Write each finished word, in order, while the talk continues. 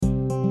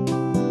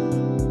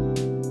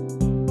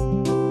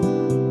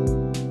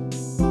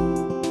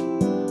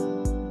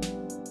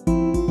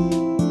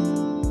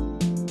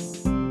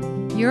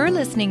You're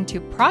listening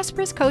to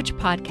Prosperous Coach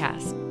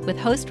Podcast with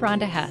host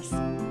Rhonda Hess,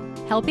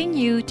 helping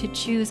you to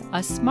choose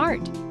a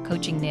smart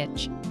coaching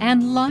niche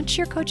and launch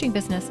your coaching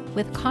business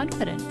with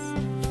confidence.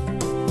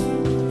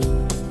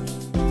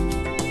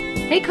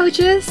 Hey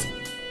coaches,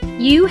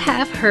 you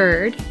have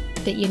heard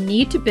that you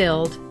need to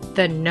build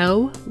the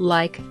know,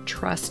 like,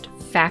 trust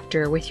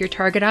factor with your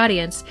target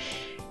audience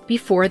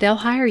before they'll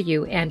hire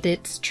you, and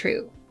it's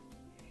true.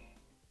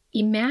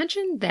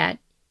 Imagine that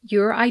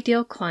your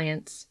ideal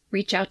clients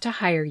reach out to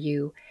hire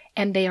you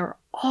and they are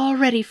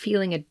already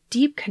feeling a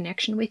deep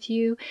connection with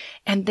you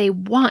and they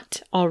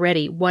want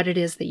already what it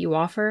is that you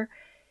offer.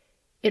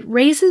 It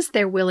raises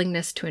their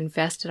willingness to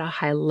invest at a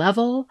high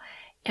level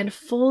and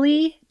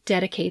fully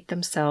dedicate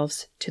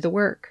themselves to the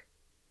work.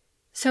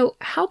 So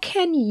how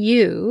can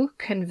you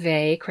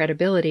convey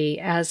credibility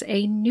as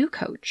a new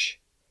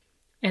coach?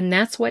 And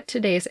that's what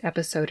today's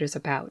episode is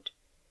about.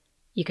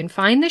 You can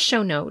find the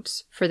show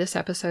notes for this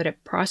episode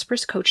at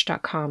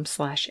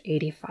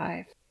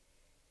prosperouscoach.com/85.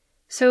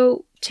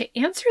 So to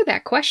answer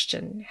that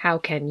question, how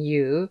can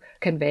you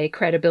convey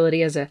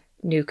credibility as a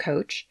new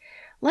coach?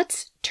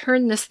 Let's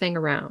turn this thing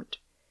around.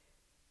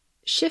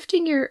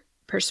 Shifting your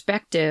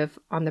perspective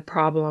on the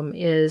problem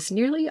is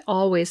nearly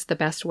always the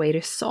best way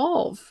to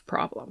solve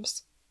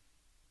problems.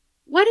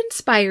 What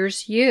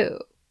inspires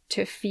you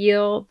to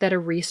feel that a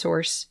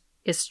resource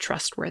is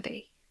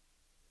trustworthy?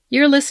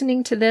 You're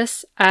listening to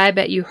this, I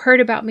bet you heard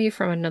about me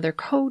from another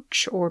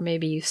coach, or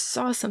maybe you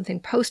saw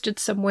something posted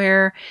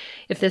somewhere.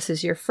 If this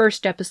is your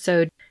first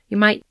episode, you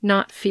might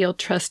not feel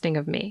trusting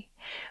of me.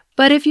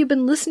 But if you've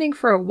been listening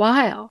for a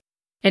while,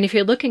 and if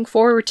you're looking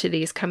forward to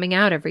these coming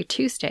out every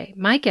Tuesday,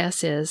 my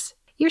guess is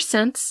your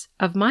sense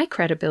of my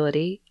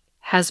credibility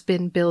has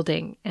been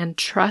building and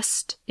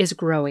trust is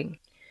growing.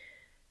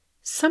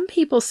 Some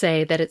people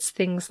say that it's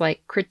things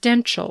like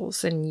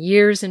credentials and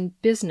years in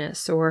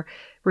business or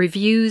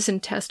reviews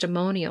and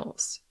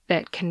testimonials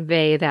that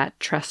convey that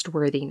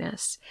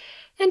trustworthiness.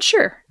 And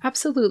sure,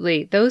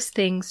 absolutely, those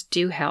things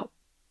do help.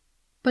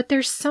 But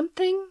there's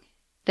something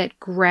that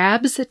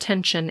grabs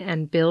attention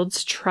and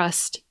builds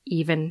trust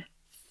even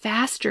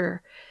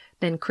faster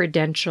than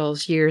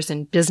credentials, years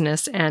in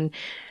business, and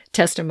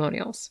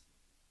testimonials.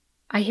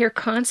 I hear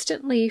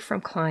constantly from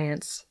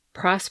clients,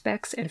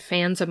 prospects, and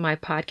fans of my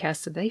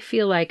podcast that they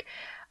feel like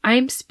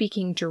I'm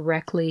speaking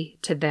directly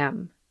to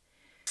them.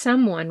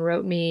 Someone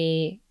wrote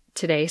me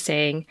today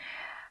saying,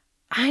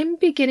 I'm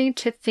beginning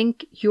to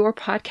think your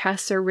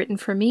podcasts are written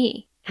for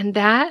me. And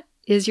that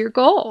is your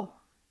goal.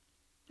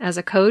 As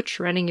a coach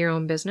running your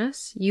own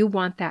business, you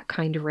want that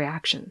kind of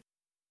reaction.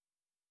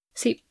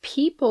 See,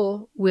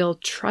 people will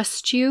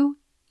trust you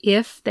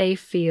if they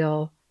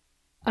feel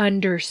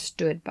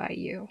understood by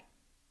you.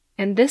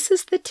 And this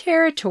is the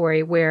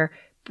territory where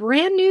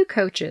brand new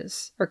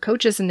coaches or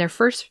coaches in their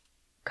first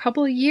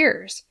couple of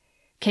years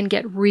can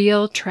get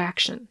real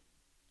traction.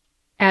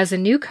 As a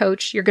new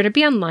coach, you're going to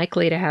be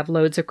unlikely to have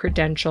loads of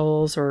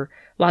credentials or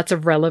lots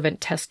of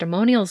relevant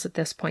testimonials at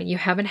this point. You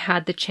haven't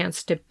had the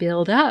chance to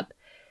build up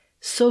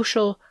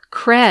social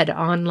cred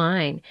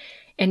online,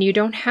 and you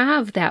don't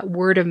have that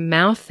word of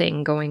mouth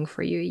thing going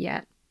for you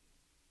yet.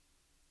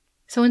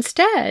 So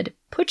instead,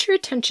 put your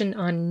attention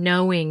on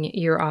knowing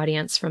your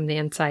audience from the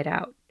inside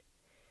out.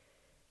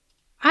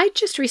 I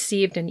just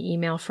received an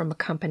email from a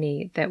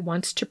company that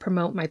wants to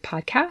promote my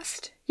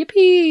podcast.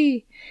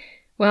 Yippee!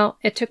 Well,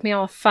 it took me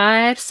all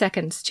 5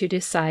 seconds to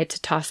decide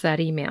to toss that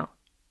email.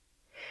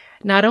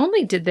 Not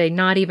only did they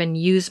not even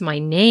use my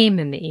name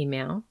in the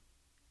email,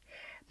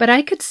 but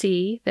I could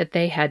see that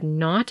they had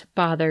not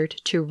bothered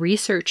to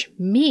research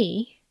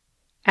me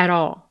at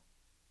all.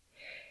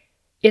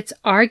 It's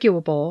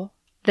arguable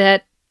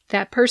that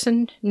that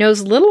person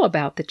knows little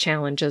about the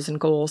challenges and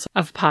goals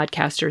of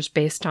podcasters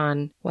based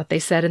on what they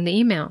said in the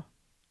email.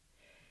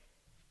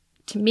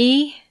 To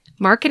me,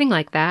 marketing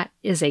like that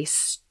is a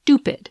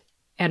stupid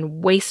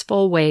and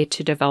wasteful way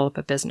to develop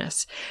a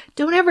business.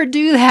 Don't ever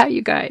do that,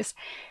 you guys.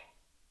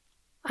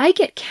 I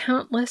get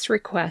countless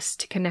requests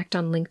to connect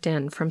on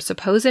LinkedIn from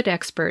supposed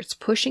experts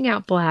pushing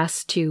out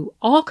blasts to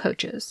all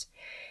coaches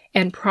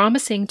and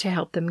promising to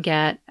help them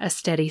get a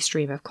steady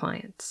stream of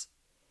clients.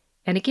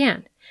 And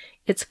again,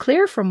 it's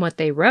clear from what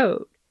they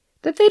wrote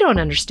that they don't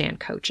understand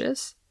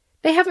coaches.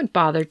 They haven't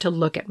bothered to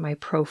look at my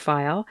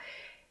profile.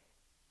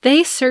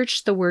 They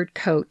searched the word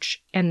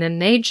coach and then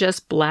they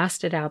just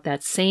blasted out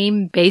that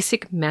same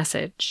basic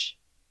message.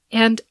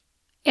 And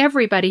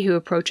everybody who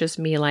approaches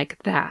me like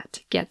that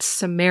gets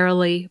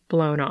summarily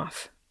blown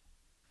off.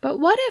 But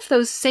what if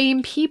those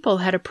same people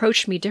had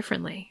approached me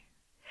differently?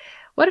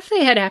 What if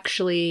they had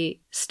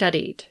actually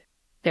studied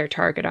their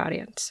target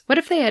audience? What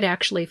if they had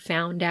actually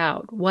found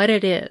out what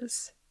it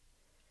is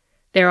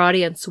their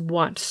audience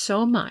wants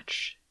so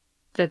much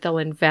that they'll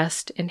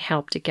invest and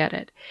help to get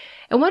it?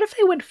 And what if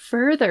they went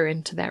further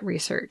into that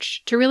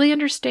research to really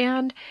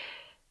understand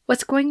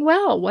what's going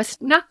well, what's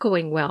not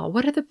going well,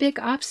 what are the big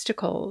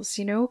obstacles,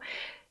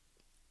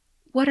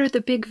 what are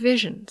the big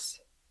visions?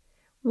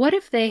 What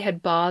if they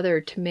had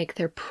bothered to make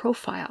their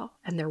profile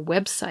and their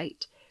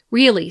website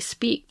really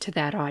speak to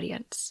that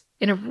audience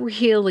in a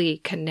really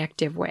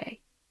connective way?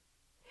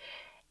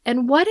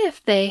 And what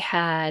if they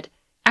had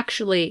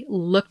actually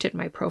looked at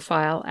my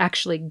profile,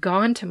 actually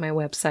gone to my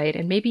website,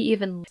 and maybe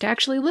even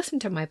actually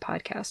listened to my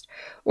podcast?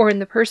 Or in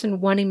the person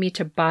wanting me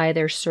to buy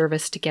their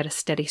service to get a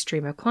steady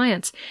stream of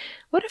clients,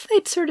 what if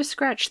they'd sort of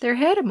scratched their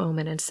head a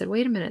moment and said,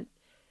 wait a minute,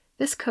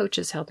 this coach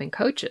is helping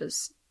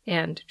coaches,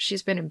 and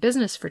she's been in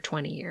business for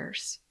 20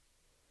 years.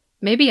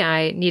 Maybe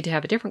I need to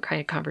have a different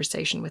kind of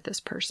conversation with this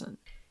person.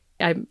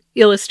 I'm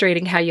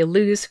illustrating how you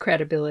lose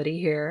credibility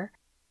here.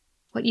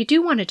 What you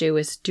do want to do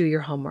is do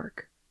your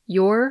homework.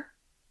 Your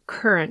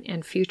current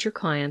and future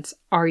clients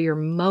are your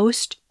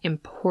most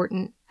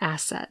important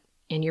asset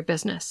in your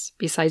business,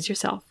 besides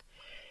yourself.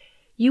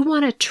 You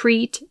want to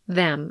treat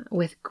them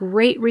with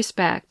great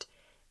respect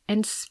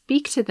and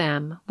speak to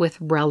them with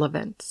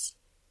relevance.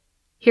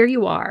 Here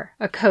you are,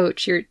 a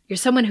coach. You're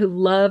someone who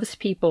loves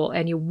people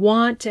and you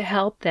want to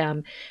help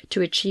them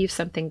to achieve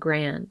something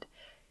grand.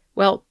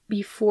 Well,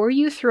 before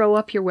you throw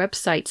up your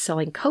website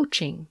selling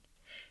coaching,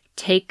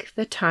 take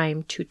the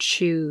time to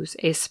choose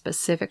a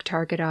specific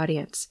target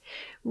audience.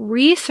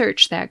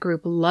 Research that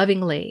group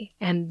lovingly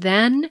and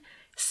then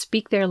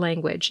speak their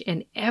language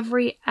in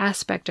every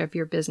aspect of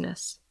your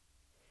business.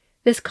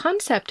 This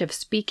concept of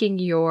speaking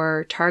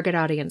your target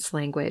audience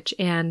language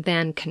and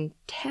then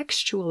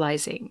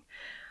contextualizing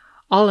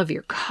all of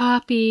your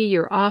copy,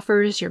 your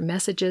offers, your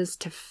messages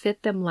to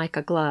fit them like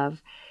a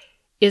glove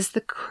is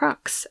the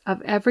crux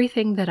of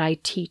everything that I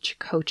teach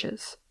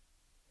coaches.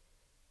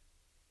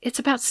 It's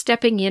about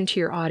stepping into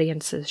your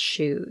audience's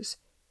shoes.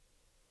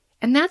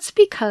 And that's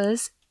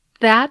because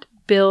that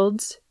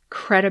builds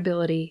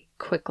credibility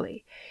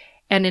quickly.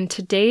 And in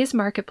today's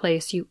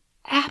marketplace, you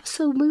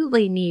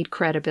absolutely need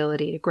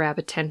credibility to grab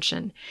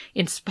attention,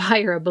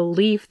 inspire a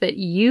belief that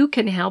you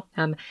can help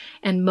them,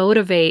 and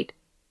motivate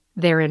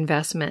their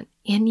investment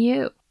in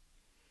you.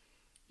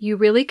 You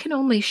really can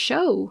only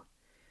show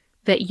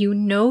that you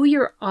know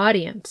your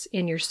audience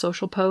in your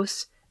social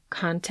posts,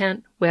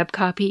 content, web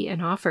copy,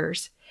 and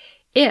offers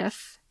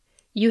if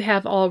you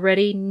have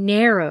already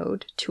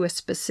narrowed to a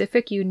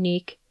specific,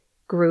 unique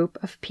group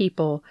of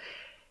people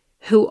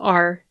who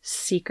are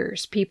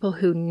seekers, people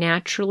who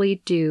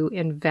naturally do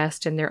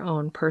invest in their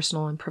own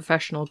personal and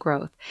professional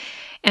growth.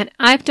 And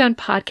I've done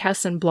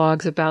podcasts and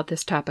blogs about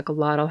this topic a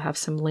lot. I'll have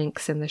some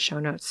links in the show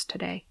notes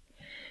today.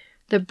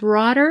 The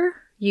broader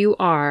you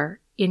are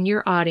in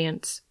your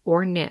audience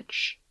or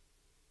niche,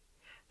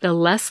 the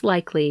less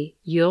likely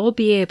you'll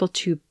be able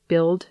to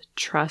build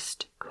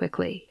trust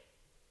quickly.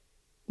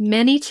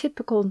 Many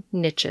typical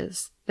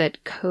niches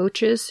that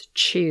coaches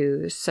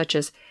choose, such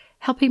as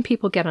helping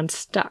people get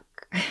unstuck,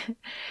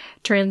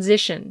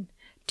 transition,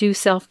 do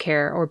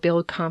self-care, or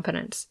build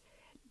confidence,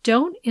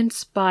 don't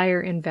inspire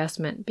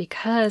investment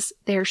because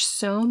there's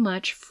so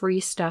much free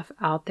stuff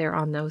out there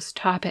on those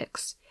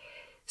topics.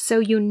 So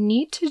you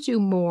need to do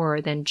more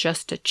than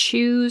just to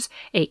choose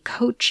a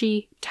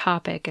coachy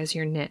topic as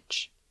your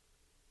niche.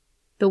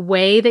 The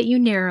way that you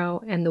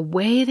narrow and the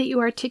way that you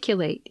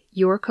articulate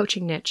your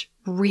coaching niche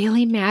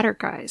really matter,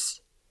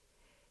 guys.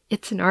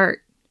 It's an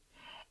art.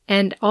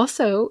 And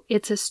also,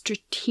 it's a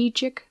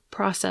strategic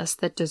process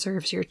that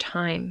deserves your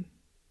time.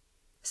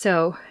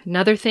 So,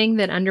 another thing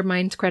that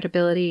undermines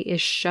credibility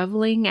is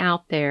shoveling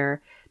out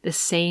there the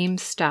same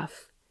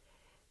stuff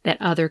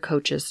that other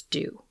coaches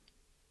do.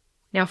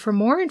 Now, for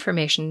more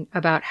information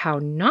about how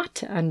not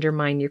to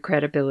undermine your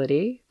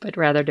credibility, but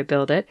rather to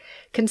build it,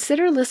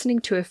 consider listening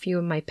to a few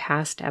of my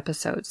past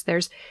episodes.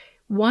 There's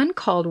one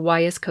called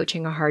Why is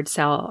Coaching a Hard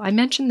Sell? I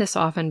mention this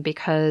often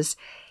because,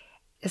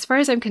 as far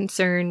as I'm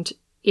concerned,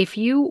 if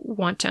you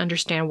want to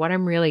understand what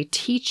I'm really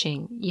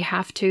teaching, you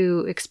have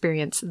to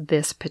experience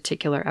this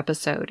particular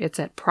episode. It's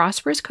at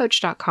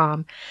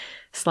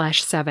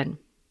prosperouscoach.com/7.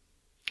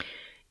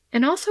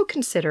 And also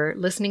consider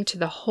listening to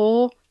the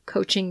whole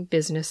Coaching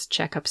Business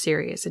Checkup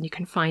series. And you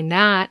can find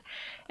that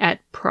at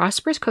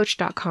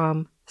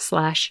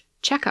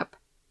prosperouscoach.com/checkup.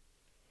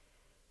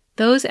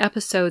 Those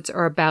episodes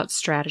are about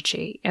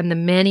strategy and the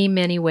many,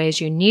 many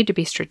ways you need to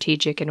be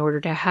strategic in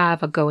order to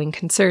have a going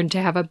concern, to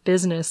have a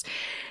business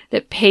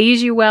that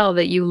pays you well,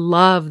 that you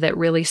love, that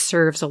really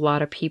serves a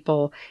lot of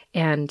people,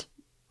 and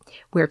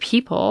where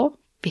people,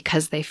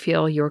 because they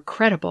feel you're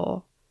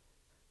credible,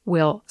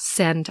 will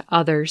send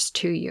others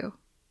to you.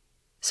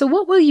 So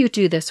what will you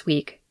do this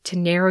week to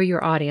narrow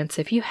your audience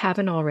if you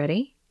haven't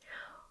already,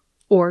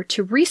 or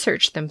to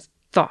research them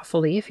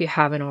thoughtfully if you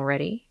haven't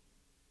already,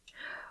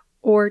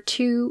 or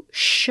to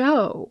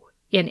show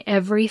in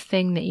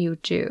everything that you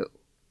do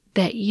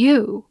that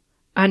you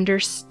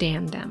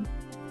understand them?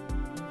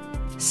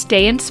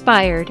 Stay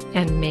inspired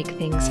and make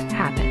things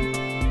happen.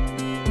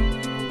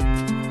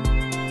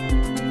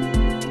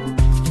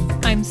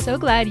 I'm so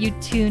glad you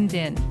tuned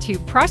in to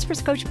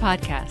Prosperous Coach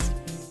Podcast.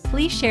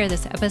 Please share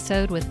this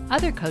episode with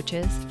other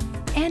coaches.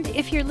 And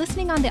if you're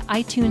listening on the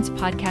iTunes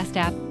podcast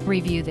app,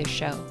 review this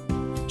show.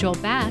 Joel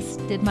Bass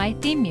did my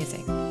theme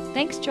music.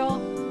 Thanks, Joel.